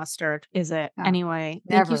about No, the mustard, is it? no, Anyway,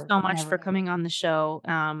 thank you never, so much never, for ever. coming on the show.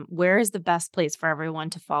 Where is the best place for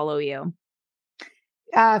everyone to follow you?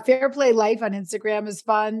 Fair Play Life on Instagram is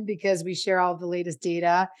fun because we share all the latest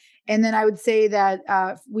data. And then I would say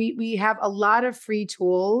that we have a lot of free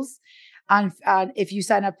tools on if you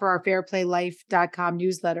sign up for our fairplaylife.com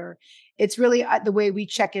newsletter. It's really the way we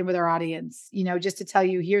check in with our audience, just to tell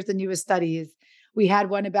you, here's the newest studies. We had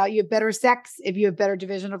one about you have better sex if you have better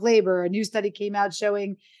division of labor. A new study came out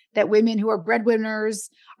showing that women who are breadwinners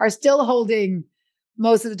are still holding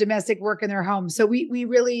most of the domestic work in their home. So we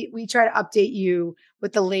try to update you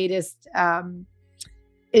with the latest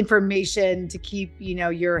information to keep,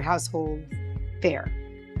 your household fair.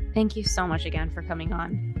 Thank you so much again for coming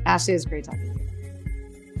on. Ashley, it was great talking to you.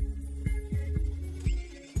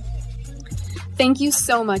 Thank you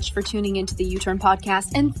so much for tuning into the U-Turn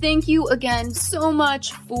podcast. And thank you again so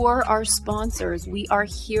much for our sponsors. We are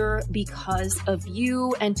here because of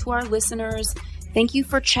you. And to our listeners, thank you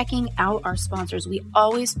for checking out our sponsors. We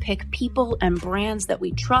always pick people and brands that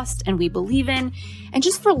we trust and we believe in. And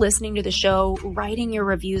just for listening to the show, writing your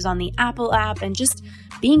reviews on the Apple app, and just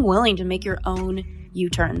being willing to make your own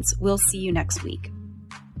U-turns. We'll see you next week.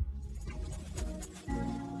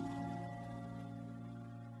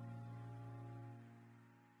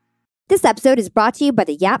 This episode is brought to you by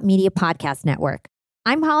the Yap Media Podcast Network.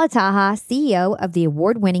 I'm Hala Taha, CEO of the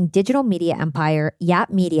award-winning digital media empire, Yap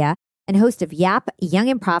Media, and host of Yap Young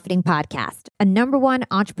and Profiting Podcast, a #1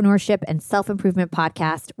 entrepreneurship and self-improvement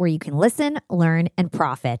podcast where you can listen, learn, and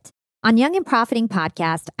profit. On Young and Profiting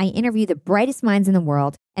Podcast, I interview the brightest minds in the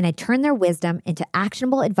world, and I turn their wisdom into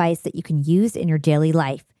actionable advice that you can use in your daily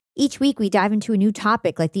life. Each week, we dive into a new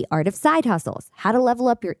topic like the art of side hustles, how to level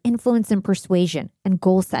up your influence and persuasion, and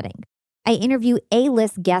goal setting. I interview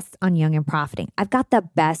A-list guests on Young and Profiting. I've got the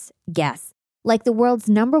best guests, like the world's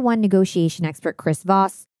 #1 negotiation expert, Chris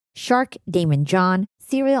Voss, Shark Damon John,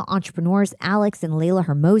 serial entrepreneurs Alex and Layla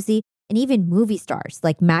Hermosi, and even movie stars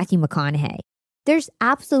like Matthew McConaughey. There's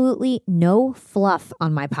absolutely no fluff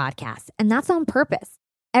on my podcast, and that's on purpose.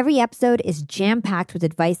 Every episode is jam-packed with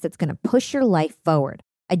advice that's going to push your life forward.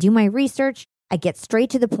 I do my research, I get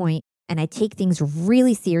straight to the point, and I take things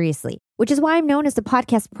really seriously, which is why I'm known as the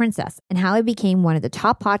podcast princess and how I became one of the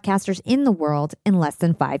top podcasters in the world in less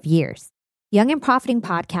than 5 years. Young and Profiting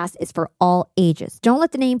Podcast is for all ages. Don't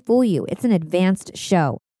let the name fool you. It's an advanced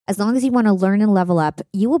show. As long as you want to learn and level up,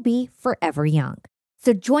 you will be forever young.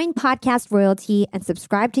 So join podcast royalty and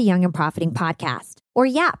subscribe to Young and Profiting Podcast, or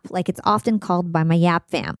YAP, like it's often called by my YAP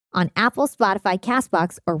fam, on Apple, Spotify,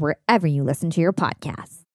 CastBox, or wherever you listen to your podcasts.